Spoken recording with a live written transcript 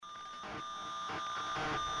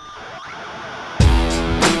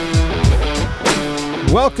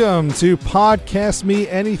Welcome to Podcast Me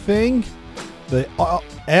Anything, the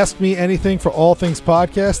Ask Me Anything for all things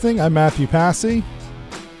podcasting. I'm Matthew Passy.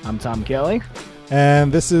 I'm Tom Kelly.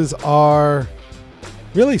 And this is our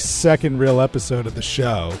really second real episode of the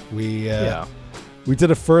show. We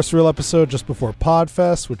did a first real episode just before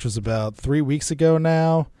Podfest, which was about 3 weeks ago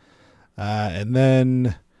now. And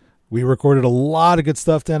then we recorded a lot of good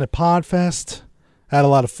stuff down at Podfest. Had a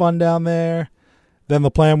lot of fun down there. Then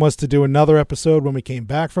the plan was to do another episode when we came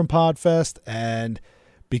back from Podfest, and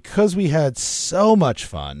because we had so much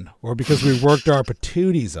fun, or because we worked our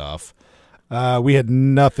patooties off, we had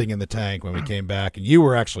nothing in the tank when we came back, and you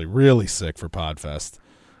were actually really sick for Podfest.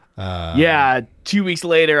 2 weeks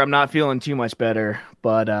later, I'm not feeling too much better,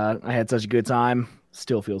 but I had such a good time.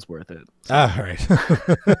 Still feels worth it. So. All right.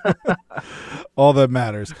 All that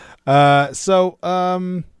matters.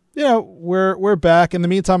 We're back. In the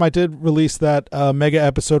meantime, I did release that mega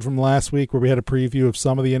episode from last week where we had a preview of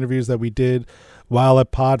some of the interviews that we did while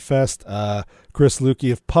at Podfest. Chris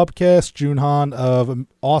Lukey of Pubcast, June Han of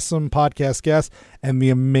Awesome Podcast Guest, and the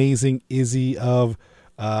amazing Izzy of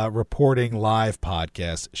Reporting Live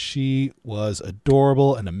Podcast. She was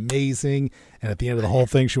adorable and amazing, and at the end of the whole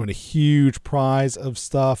thing, she won a huge prize of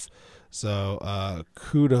stuff. So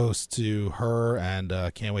kudos to her, and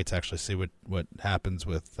can't wait to actually see what happens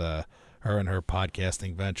with her and her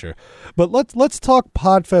podcasting venture. But let's talk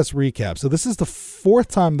Podfest recap. So this is the fourth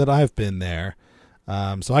time that I've been there,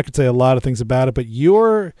 so I could say a lot of things about it. But you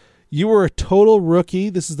were a total rookie.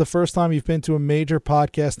 This is the first time you've been to a major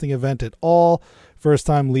podcasting event at all. First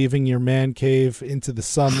time leaving your man cave into the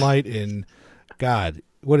sunlight in, God,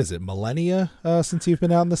 what is it, millennia since you've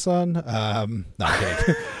been out in the sun? Not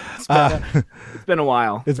kidding. It's been a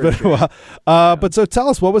while. It's been a while. But so tell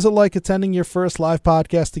us, what was it like attending your first live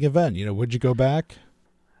podcasting event? Would you go back?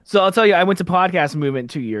 So I'll tell you, I went to Podcast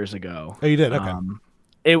Movement 2 years ago. Oh, you did? Okay.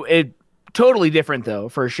 It totally different, though,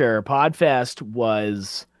 for sure. Podfest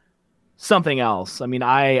was something else. I mean,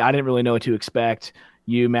 I didn't really know what to expect.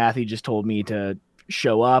 You, Matthew, just told me to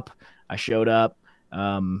show up. I showed up,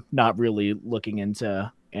 not really looking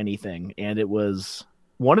into anything. And it was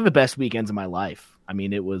one of the best weekends of my life. I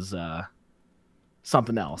mean, it was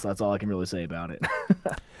something else. That's all I can really say about it.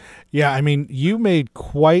 Yeah, I mean, you made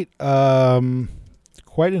quite an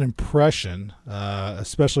impression,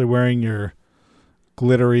 especially wearing your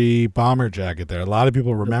glittery bomber jacket there. A lot of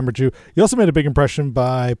people remembered you. You also made a big impression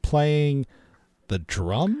by playing the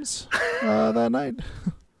drums that night.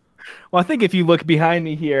 Well, I think if you look behind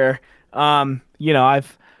me here,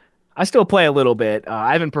 I still play a little bit.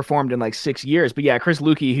 I haven't performed in like 6 years, but yeah, Chris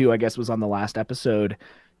Lukey, who I guess was on the last episode,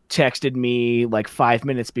 texted me like 5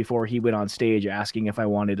 minutes before he went on stage asking if I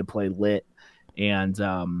wanted to play Lit. And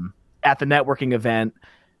at the networking event,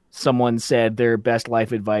 someone said their best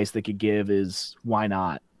life advice they could give is why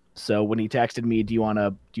not? So when he texted me, do you want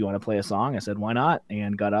to play a song? I said, why not?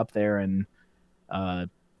 And got up there and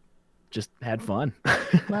just had fun.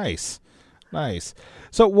 Nice.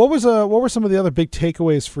 So what were some of the other big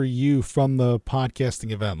takeaways for you from the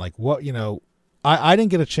podcasting event? Like I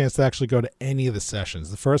didn't get a chance to actually go to any of the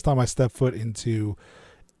sessions. The first time I stepped foot into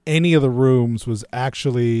any of the rooms was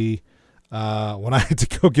actually when I had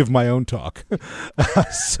to go give my own talk.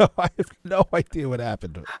 So I have no idea what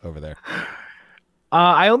happened over there.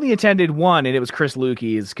 I only attended one, and it was Chris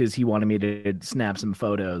Lukey's because he wanted me to snap some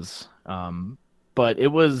photos. But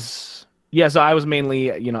it was... Yeah, so I was mainly,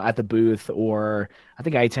 at the booth, or I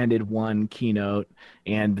think I attended one keynote,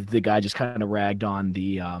 and the guy just kind of ragged on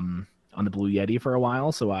the Blue Yeti for a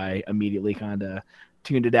while, so I immediately kind of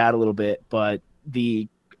tuned it out a little bit. But the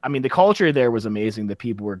culture there was amazing. The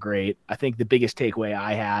people were great. I think the biggest takeaway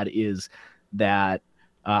I had is that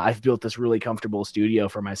I've built this really comfortable studio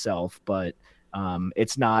for myself, but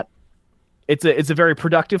it's not. It's a very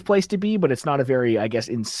productive place to be, but it's not a very, I guess,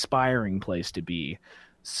 inspiring place to be.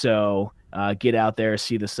 So get out there,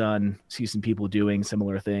 see the sun, see some people doing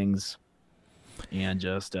similar things, and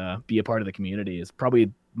just be a part of the community is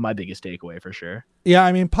probably my biggest takeaway for sure. Yeah,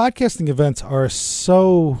 I mean, podcasting events are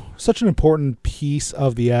such an important piece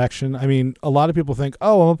of the action. I mean, a lot of people think,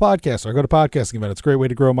 oh, I'm a podcaster. I go to podcasting event. It's a great way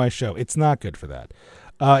to grow my show. It's not good for that.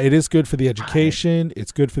 It is good for the education.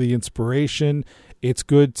 It's good for the inspiration. It's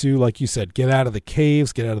good to, like you said, get out of the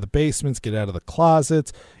caves, get out of the basements, get out of the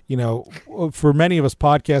closets. For many of us,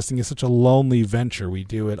 podcasting is such a lonely venture. We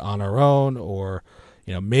do it on our own, or,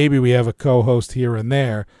 maybe we have a co-host here and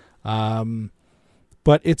there.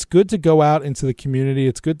 But it's good to go out into the community.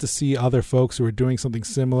 It's good to see other folks who are doing something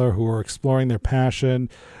similar, who are exploring their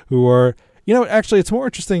passion, who are, actually it's more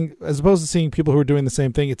interesting, as opposed to seeing people who are doing the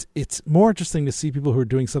same thing, it's more interesting to see people who are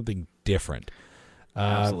doing something different.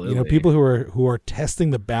 Absolutely. People who are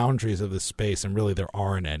testing the boundaries of this space, and really there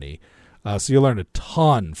aren't any. So you learn a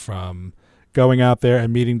ton from going out there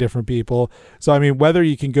and meeting different people. So, I mean, whether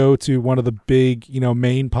you can go to one of the big,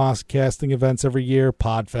 main podcasting events every year,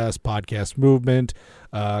 Podfest, Podcast Movement,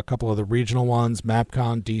 a couple of the regional ones,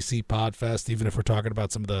 MapCon, DC Podfest, even if we're talking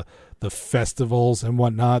about some of the festivals and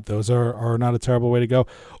whatnot, those are not a terrible way to go.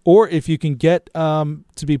 Or if you can get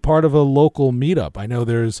to be part of a local meetup. I know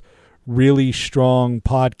there's really strong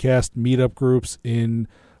podcast meetup groups in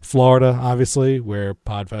Florida, obviously, where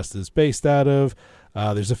Podfest is based out of.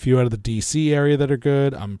 There's a few out of the D.C. area that are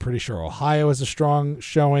good. I'm pretty sure Ohio has a strong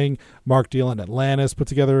showing. Mark Deal in Atlanta's put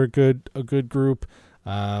together a good group.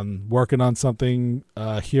 Working on something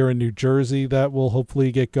here in New Jersey that will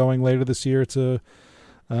hopefully get going later this year to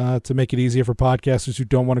make it easier for podcasters who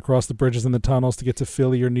don't want to cross the bridges and the tunnels to get to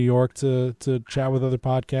Philly or New York to chat with other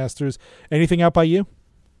podcasters. Anything out by you?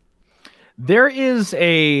 There is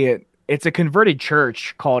it's a converted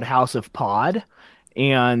church called House of Pod.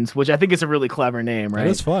 And which I think is a really clever name, right?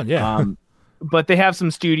 It's fun, yeah. But they have some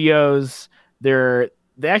studios. They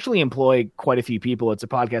actually employ quite a few people. It's a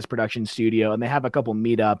podcast production studio, and they have a couple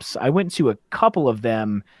meetups. I went to a couple of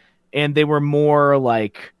them, and they were more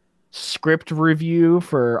like script review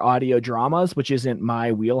for audio dramas, which isn't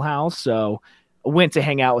my wheelhouse. So I went to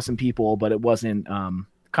hang out with some people, but it wasn't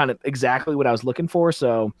kind of exactly what I was looking for.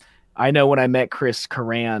 So I know when I met Chris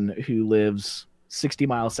Karan, who lives 60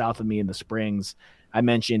 miles south of me in the Springs, I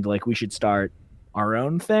mentioned like we should start our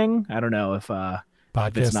own thing. I don't know if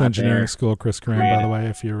Podcast Engineering School, Chris Karan, by the way,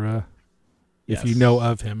 if you're if you know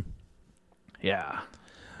of him. Yeah,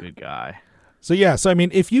 good guy. So I mean,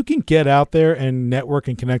 if you can get out there and network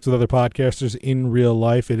and connect with other podcasters in real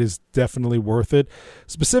life, it is definitely worth it.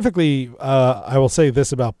 Specifically, I will say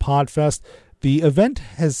this about Podfest. The event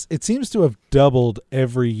it seems to have doubled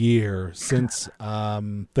every year since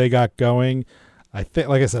they got going. I think,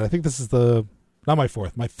 like I said, I think this is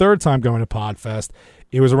my third time going to Podfest.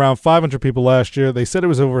 It was around 500 people last year. They said it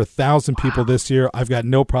was over 1,000 people this year. I've got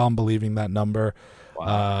no problem believing that number.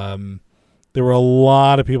 Wow. There were a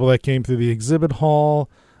lot of people that came through the exhibit hall.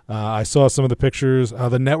 I saw some of the pictures.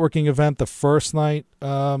 The networking event, the first night,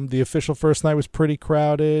 the official first night was pretty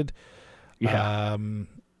crowded. Yeah.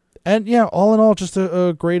 And yeah, all in all, just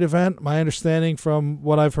a great event. My understanding from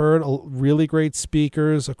what I've heard, really great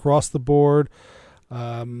speakers across the board.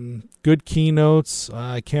 Good keynotes.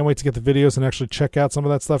 I can't wait to get the videos and actually check out some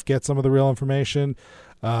of that stuff, get some of the real information.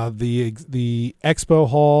 The expo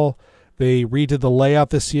hall, they redid the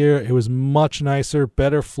layout this year. It was much nicer,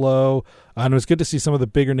 better flow, and it was good to see some of the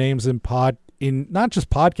bigger names in not just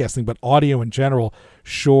podcasting, but audio in general.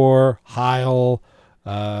 Shure, Heil, the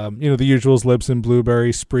usuals, Libsyn,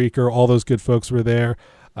 Blueberry, Spreaker, all those good folks were there.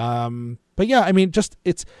 But yeah, I mean,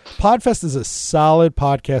 Podfest is a solid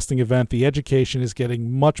podcasting event. The education is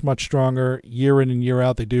getting much, much stronger year in and year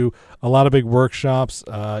out. They do a lot of big workshops,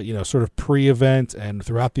 sort of pre-event and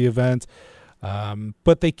throughout the event.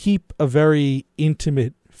 But they keep a very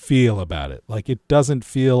intimate feel about it. Like, it doesn't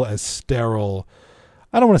feel as sterile.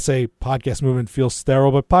 I don't want to say Podcast Movement feels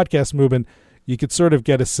sterile, but Podcast Movement, you could sort of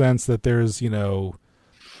get a sense that there's,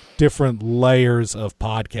 different layers of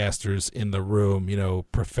podcasters in the room,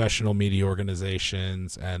 professional media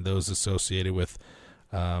organizations and those associated with,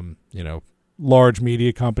 large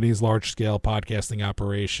media companies, large scale podcasting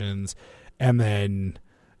operations, and then,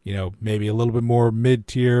 maybe a little bit more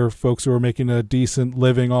mid-tier folks who are making a decent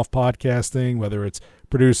living off podcasting, whether it's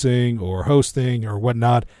producing or hosting or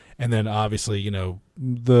whatnot. And then obviously,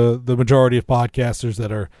 the majority of podcasters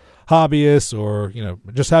that are hobbyists or,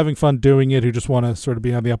 just having fun doing it, who just want to sort of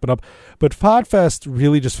be on the up and up. But Podfest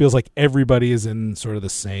really just feels like everybody is in sort of the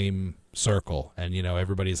same circle and,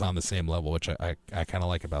 everybody's on the same level, which I kind of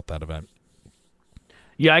like about that event.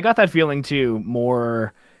 Yeah, I got that feeling too,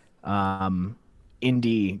 more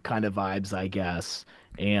indie kind of vibes, I guess.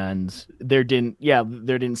 And there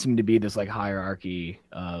didn't seem to be this like hierarchy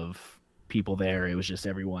of people there. It was just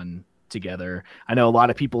everyone together. I know a lot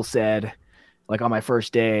of people said, like, on my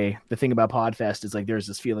first day, the thing about Podfest is like there's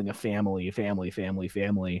this feeling of family.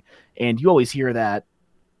 And you always hear that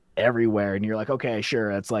everywhere. And you're like, okay,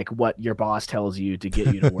 sure. It's like what your boss tells you to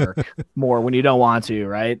get you to work more when you don't want to,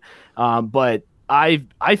 right? But I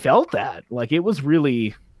felt that. Like, it was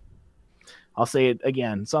really, I'll say it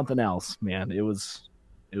again, something else, man. It was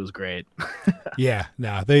great. Yeah,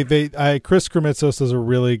 no, Chris Krimitsos does a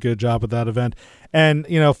really good job at that event. And,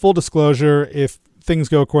 full disclosure, if things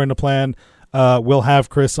go according to plan, We'll have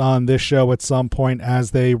Chris on this show at some point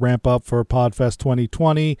as they ramp up for PodFest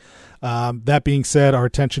 2020. That being said, our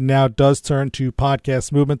attention now does turn to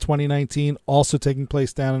Podcast Movement 2019, also taking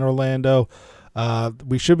place down in Orlando.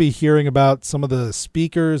 We should be hearing about some of the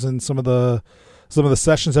speakers and some of the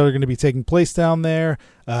sessions that are going to be taking place down there.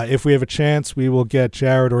 If we have a chance, we will get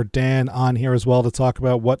Jared or Dan on here as well to talk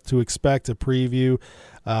about what to expect, a preview.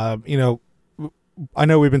 I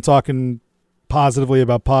know we've been talking positively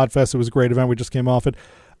about PodFest. It was a great event. We just came off it.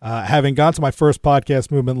 Having gone to my first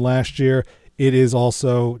Podcast Movement last year, it is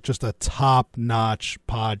also just a top-notch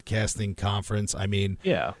podcasting conference. I mean,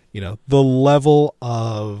 the level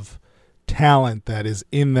of talent that is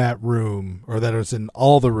in that room, or that is in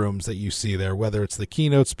all the rooms that you see there, whether it's the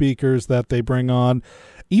keynote speakers that they bring on,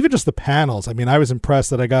 even just the panels. I mean, I was impressed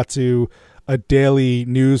that I got to a daily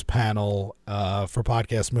news panel for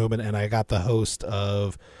Podcast Movement, and I got the host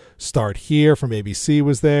of Start Here from ABC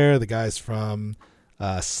was there. The guys from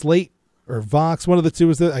Slate or Vox, one of the two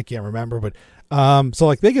was there. I can't remember, but so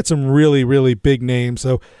like they get some really, really big names.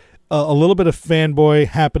 So a little bit of fanboy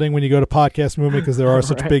happening when you go to Podcast Movement, because there are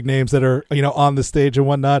such big names that are, on the stage and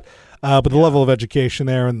whatnot. But the level of education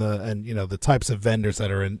there and the types of vendors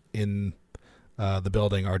that are in the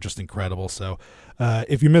building are just incredible. So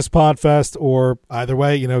if you miss PodFest, or either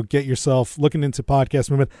way, get yourself looking into Podcast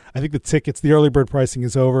Movement. I think the early bird pricing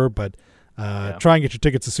is over, but try and get your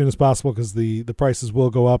tickets as soon as possible, because the prices will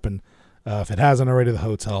go up, and if it hasn't already, the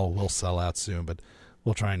hotel will sell out soon, but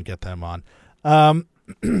we'll try and get them on.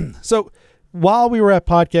 So while we were at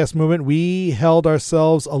Podcast Movement, we held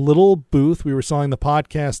ourselves a little booth. We were selling the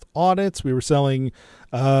podcast audits. We were selling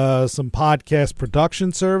some podcast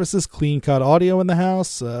production services, Clean Cut Audio in the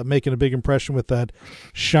house, making a big impression with that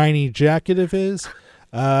shiny jacket of his.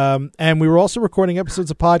 And we were also recording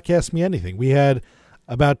episodes of Podcast Me Anything. We had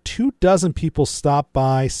about 24 people stop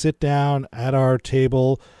by, sit down at our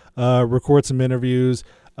table, record some interviews.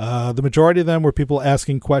 The majority of them were people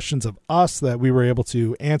asking questions of us that we were able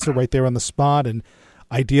to answer right there on the spot. And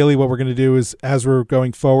ideally what we're going to do is, as we're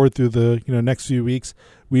going forward through the next few weeks,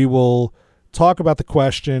 we will talk about the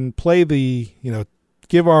question, play the,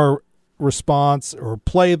 give our response, or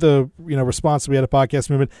play the, response we had a Podcast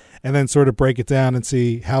Movement, and then sort of break it down and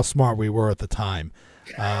see how smart we were at the time.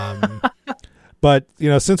 But,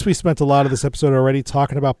 since we spent a lot of this episode already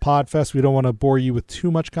talking about PodFest, we don't want to bore you with too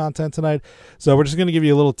much content tonight. So we're just going to give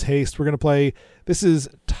you a little taste. We're going to play, this is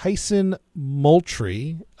Tyson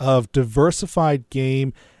Moultrie of Diversified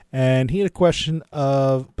Game, and he had a question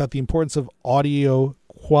about the importance of audio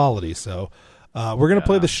quality. So we're going to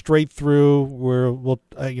play this straight through. We'll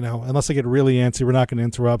unless I get really antsy, we're not going to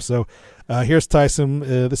interrupt. So here's Tyson.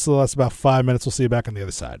 This will last about 5 minutes. We'll see you back on the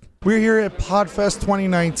other side. We're here at PodFest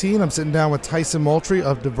 2019. I'm sitting down with Tyson Moultrie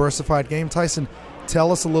of Diversified Game. Tyson,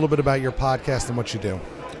 tell us a little bit about your podcast and what you do.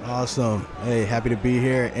 Awesome. Hey, happy to be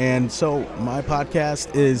here. And so my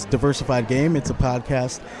podcast is Diversified Game. It's a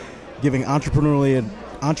podcast giving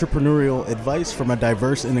entrepreneurial advice from a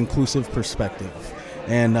diverse and inclusive perspective.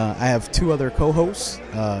 And I have two other co-hosts,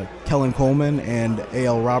 Kellen Coleman and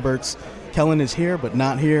A.L. Roberts. Kellen is here, but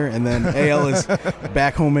not here. And then A.L. is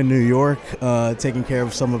back home in New York, taking care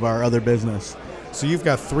of some of our other business. So you've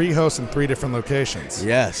got 3 hosts in 3 different locations.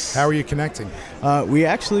 Yes. How are you connecting? We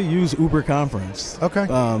actually use Uber Conference. Okay.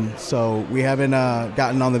 So we haven't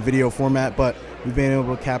gotten on the video format, but we've been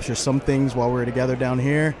able to capture some things while we're together down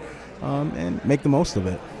here and make the most of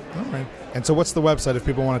it. All right. And so what's the website if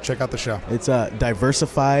people want to check out the show? It's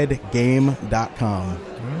diversifiedgame.com.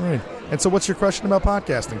 All right. And so what's your question about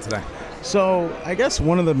podcasting today? So I guess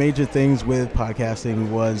one of the major things with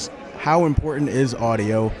podcasting was, how important is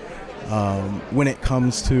audio when it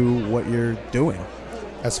comes to what you're doing?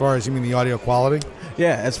 As far as, you mean the audio quality?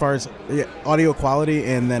 Yeah, as far as audio quality,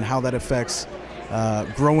 and then how that affects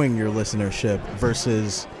growing your listenership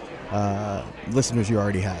versus listeners you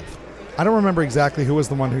already have. I don't remember exactly who was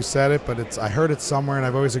the one who said it, but I heard it somewhere, and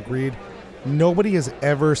I've always agreed. Nobody has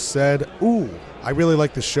ever said, ooh, I really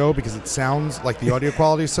like the show because it sounds like the audio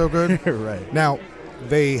quality is so good. Right. Now,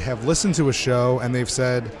 they have listened to a show, and they've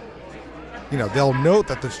said, they'll note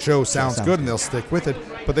that the show sounds good, and they'll stick with it,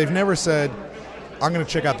 but they've never said, I'm going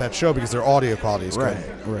to check out that show because their audio quality is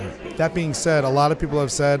good. Right. That being said, a lot of people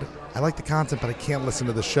have said, I like the content, but I can't listen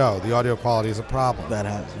to the show. The audio quality is a problem.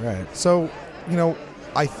 Right. So,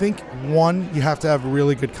 I think, one, you have to have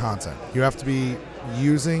really good content. You have to be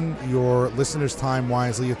using your listeners' time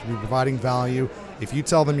wisely. You have to be providing value. If you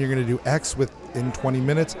tell them you're going to do X within 20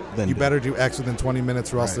 minutes, you better do X within 20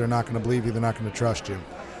 minutes, or else they're not going to believe you. They're not going to trust you.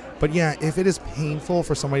 But yeah, if it is painful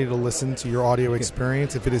for somebody to listen to your audio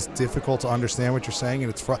experience, if it is difficult to understand what you're saying, and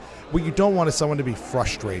it's what you don't want is someone to be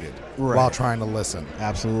frustrated while trying to listen.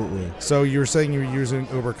 Absolutely. So you're saying you're using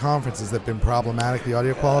Uber Conferences that have been problematic, the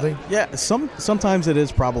audio quality? Yeah, sometimes it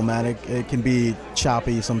is problematic. It can be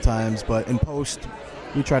choppy sometimes, but in post,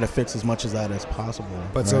 we try to fix as much of that as possible.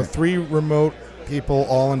 But so 3 remote people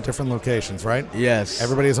all in different locations, right? Yes.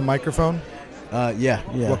 Everybody has a microphone? Yeah.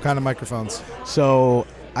 What kind of microphones? So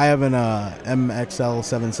I have an MXL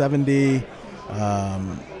 770.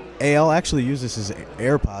 AL actually uses his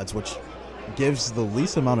AirPods, which gives the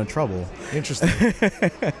least amount of trouble. Interesting.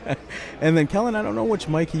 And then Kellen, I don't know which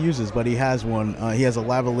mic he uses, but he has one. He has a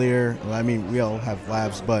lavalier. I mean, we all have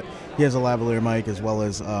lavs, but he has a lavalier mic as well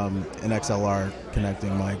as an XLR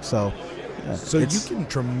connecting mic. So you can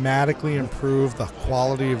dramatically improve the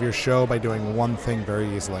quality of your show by doing one thing very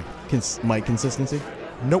easily. Mic consistency?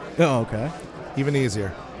 Nope. Oh, okay. Even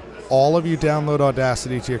easier. All of you download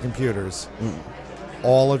Audacity to your computers.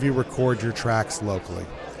 All of you record your tracks locally.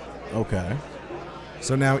 Okay.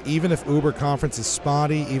 So now even if Uber Conference is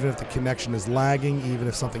spotty, even if the connection is lagging, even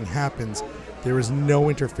if something happens, there is no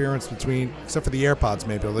interference between, except for the AirPods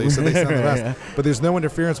maybe, although you said they sound the best, Yeah. but there's no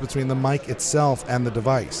interference between the mic itself and the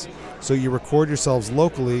device. So you record yourselves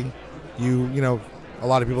locally. You know, a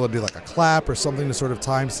lot of people do like a clap or something to sort of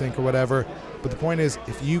time sync or whatever. But the point is,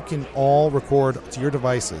 if you can all record to your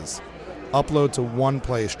devices, upload to one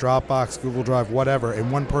place, Dropbox, Google Drive, whatever,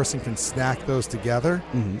 and one person can snack those together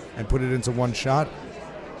and put it into one shot,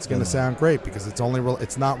 it's going to sound great because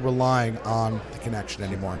it's not relying on the connection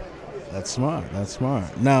anymore. That's smart.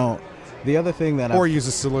 Now, the other thing that or use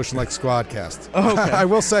a solution like Squadcast. Oh, okay. I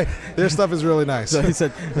will say their stuff is really nice. So he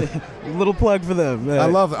said, little plug for them. I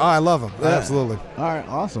love it. I love them. Yeah. Absolutely. All right,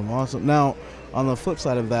 awesome. Now, on the flip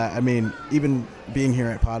side of that, I mean, even being here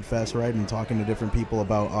at PodFest, right, and talking to different people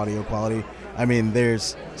about audio quality, I mean,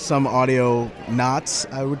 there's some audio knots,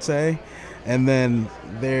 I would say, and then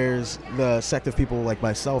there's the sect of people like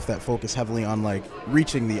myself that focus heavily on, like,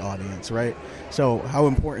 reaching the audience, right? So how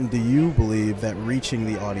important do you believe that reaching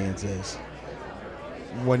the audience is?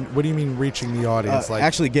 What do you mean reaching the audience? Like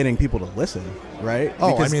actually getting people to listen, right?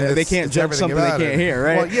 Oh, because I mean, they can't judge something they can't hear,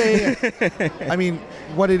 right? Well, yeah. I mean,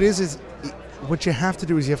 what it is what you have to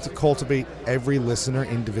do is you have to cultivate every listener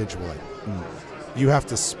individually. You have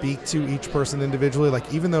to speak to each person individually.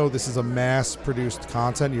 Like, even though this is a mass-produced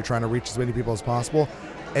content, you're trying to reach as many people as possible,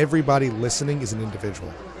 everybody listening is an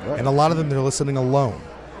individual. Right. And a lot of them, they're listening alone.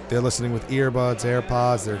 They're listening with earbuds,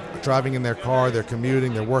 AirPods, they're driving in their car, they're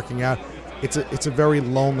commuting, they're working out. It's a very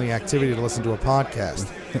lonely activity to listen to a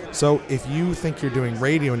podcast. So if you think you're doing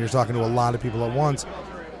radio and you're talking to a lot of people at once,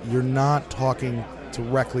 you're not talking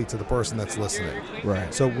directly to the person that's listening.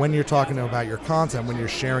 Right. So when you're talking about your content, when you're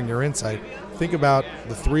sharing your insight, think about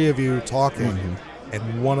the 3 of you talking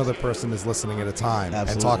and one other person is listening at a time.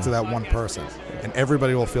 Absolutely. And talk to that one person. And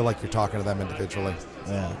everybody will feel like you're talking to them individually.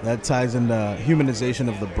 Yeah, that ties into humanization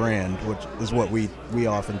of the brand, which is what we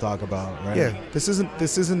often talk about, right? Yeah, this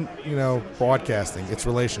isn't broadcasting. It's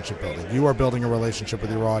relationship building. You are building a relationship with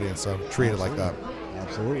your audience, so treat it like that.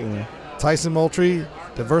 Absolutely. Tyson Moultrie,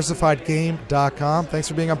 diversifiedgame.com. Thanks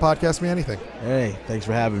for being on Podcast Me Anything. Hey, thanks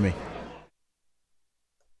for having me.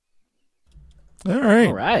 All right.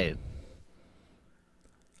 All right.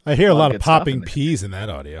 I hear a lot of good stuff popping in there. peas in that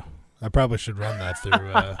audio. I probably should run that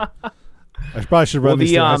through. I probably should run these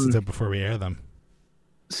through Isotope before we air them.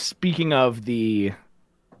 Speaking of the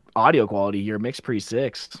audio quality, your Mix Pre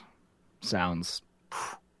 6 sounds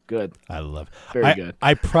good. I love it. Very good.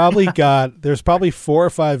 I probably there's probably 4 or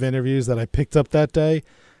 5 interviews that I picked up that day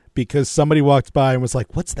because somebody walked by and was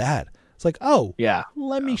like, "What's that?" It's like, "Oh, Yeah.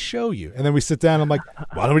 let me show you." And then we sit down and I'm like,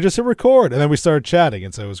 "Why don't we just hit record?" And then we started chatting,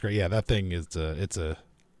 and so it was great. Yeah, that thing is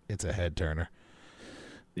it's a head turner.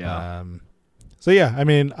 Yeah. So yeah, I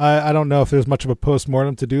mean, I don't know if there's much of a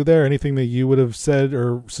postmortem to do there. Anything that you would have said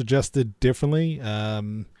or suggested differently?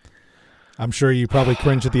 I'm sure you probably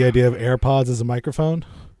cringe at the idea of AirPods as a microphone.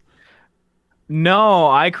 No,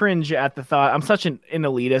 I cringe at the thought. I'm such an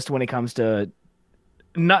elitist when it comes to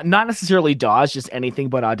not necessarily DAWs, just anything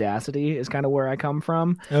but Audacity is kind of where I come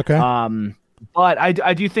from. Okay. But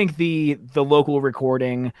I do think the local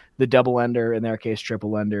recording, the double ender, in their case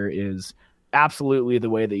triple ender, is absolutely the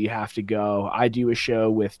way that you have to go. I do a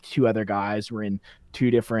show with 2 other guys. We're in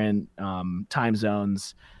 2 different time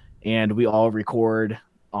zones, and we all record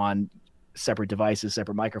on separate devices,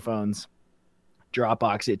 separate microphones.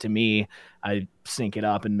 Dropbox it to me. I sync it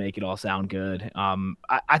up and make it all sound good.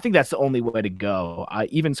 I think that's the only way to go.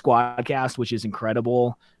 Even Squadcast, which is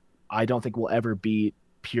incredible, I don't think will ever beat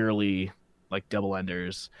purely like double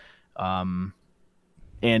enders.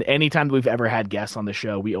 And anytime that we've ever had guests on the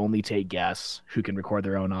show, we only take guests who can record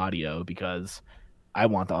their own audio because I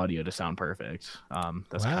want the audio to sound perfect.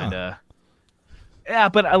 That's kind of, yeah,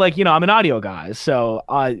 but I'm an audio guy. So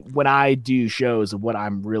when I do shows, what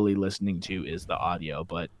I'm really listening to is the audio,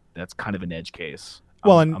 but that's kind of an edge case.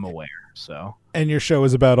 I'm aware. So, and your show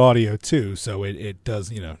is about audio too. So it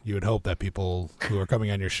does, you would hope that people who are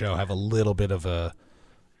coming on your show have a little bit of a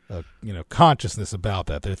consciousness about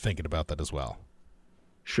that. They're thinking about that as well.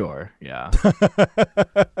 Sure. Yeah.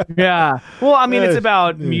 Yeah. Well, I mean, it's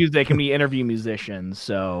about music and we interview musicians.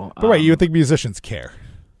 So, but right. You would think musicians care.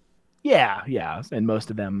 Yeah. Yeah. And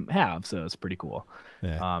most of them have. So it's pretty cool.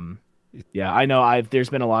 Yeah. Yeah. I know there's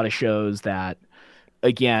been a lot of shows that,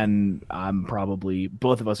 again,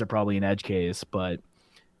 both of us are probably an edge case, but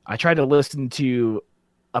I tried to listen to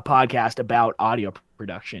a podcast about audio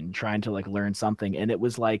production, trying to learn something. And it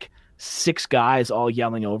was 6 guys all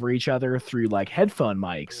yelling over each other through headphone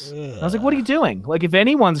mics. I was like, what are you doing? If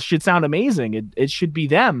anyone should sound amazing, it should be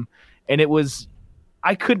them. And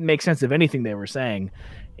I couldn't make sense of anything they were saying.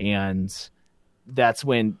 And that's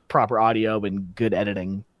when proper audio and good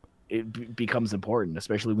editing becomes important,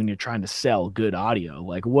 especially when you're trying to sell good audio.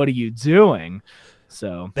 What are you doing?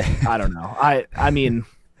 So I don't know. I mean,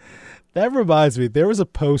 that reminds me, there was a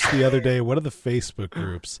post the other day, one of the Facebook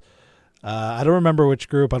groups. I don't remember which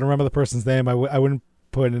group. I don't remember the person's name. I wouldn't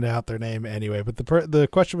put it out their name anyway. But the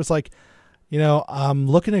question was I'm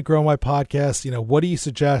looking to grow my podcast. What do you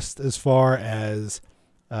suggest as far as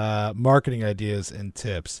marketing ideas and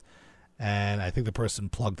tips? And I think the person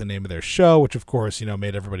plugged the name of their show, which of course,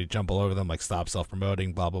 made everybody jump all over them, stop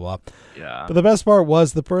self-promoting, blah, blah, blah. Yeah. But the best part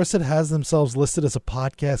was the person has themselves listed as a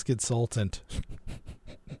podcast consultant.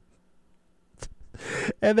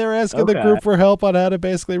 And they're asking the group for help on how to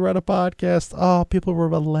basically run a podcast. Oh, people were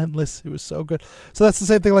relentless. It was so good. So that's the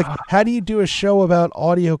same thing. How do you do a show about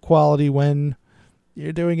audio quality when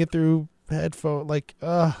you're doing it through headphone?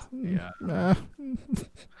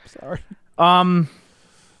 Sorry.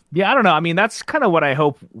 Yeah, I don't know. I mean, that's kind of what I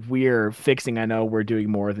hope we're fixing. I know we're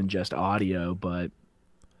doing more than just audio, but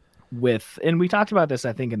and we talked about this,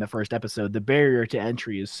 I think, in the first episode, the barrier to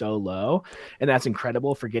entry is so low, and that's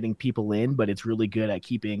incredible for getting people in, but it's really good at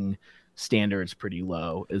keeping standards pretty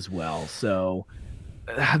low as well. So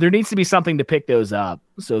there needs to be something to pick those up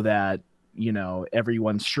so that,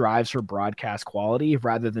 everyone strives for broadcast quality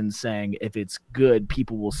rather than saying if it's good,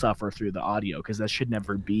 people will suffer through the audio, because that should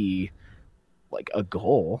never be a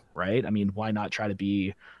goal, right? I mean, why not try to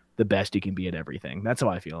be the best you can be at everything? That's how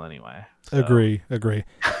I feel anyway. So. Agree.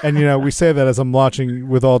 And, we say that as I'm watching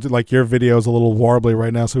with all, your video is a little warbly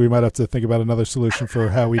right now, so we might have to think about another solution for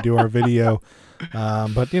how we do our video.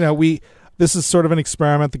 But, this is sort of an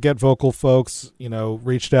experiment. The Get Vocal folks,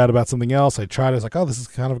 reached out about something else. I tried. I was this is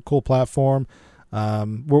kind of a cool platform.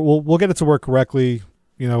 We'll get it to work correctly,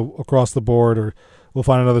 across the board, or we'll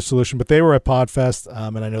find another solution. But they were at Podfest,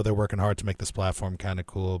 and I know they're working hard to make this platform kind of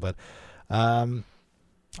cool. But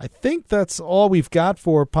I think that's all we've got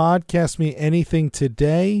for Podcast Me Anything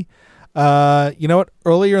today. You know what?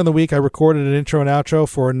 Earlier in the week, I recorded an intro and outro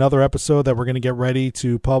for another episode that we're going to get ready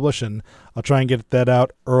to publish, and I'll try and get that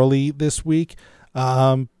out early this week.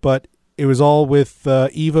 But it was all with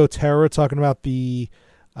Evo Terra talking about the...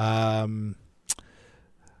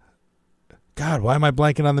 God, why am I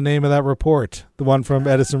blanking on the name of that report? The one from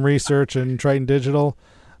Edison Research and Triton Digital.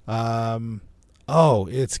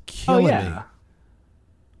 It's killing me.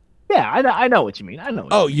 Yeah, I know what you mean.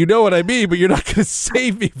 You know what I mean, but you're not going to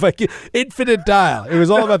save me. Infinite Dial. It was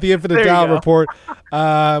all about the Infinite Dial report,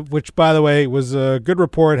 which, by the way, was a good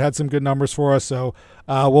report, had some good numbers for us. So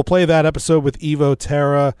we'll play that episode with Evo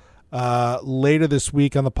Terra later this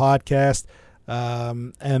week on the podcast.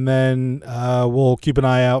 And then we'll keep an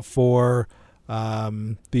eye out for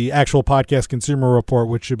the actual podcast consumer report,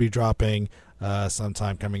 which should be dropping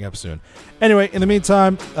sometime coming up soon. Anyway, in the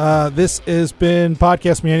meantime, this has been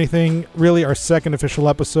Podcast Me Anything, really our second official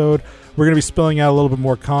episode. We're going to be spilling out a little bit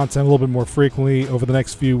more content, a little bit more frequently over the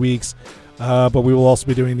next few weeks, but we will also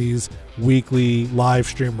be doing these weekly live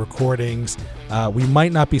stream recordings. We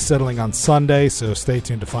might not be settling on Sunday, so stay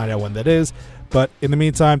tuned to find out when that is. But in the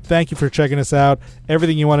meantime, thank you for checking us out.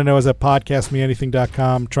 Everything you want to know is at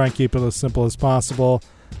podcastmeanything.com. Try and keep it as simple as possible.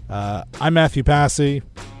 I'm Matthew Passy.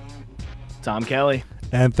 Tom Kelly.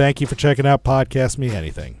 And thank you for checking out Podcast Me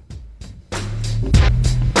Anything.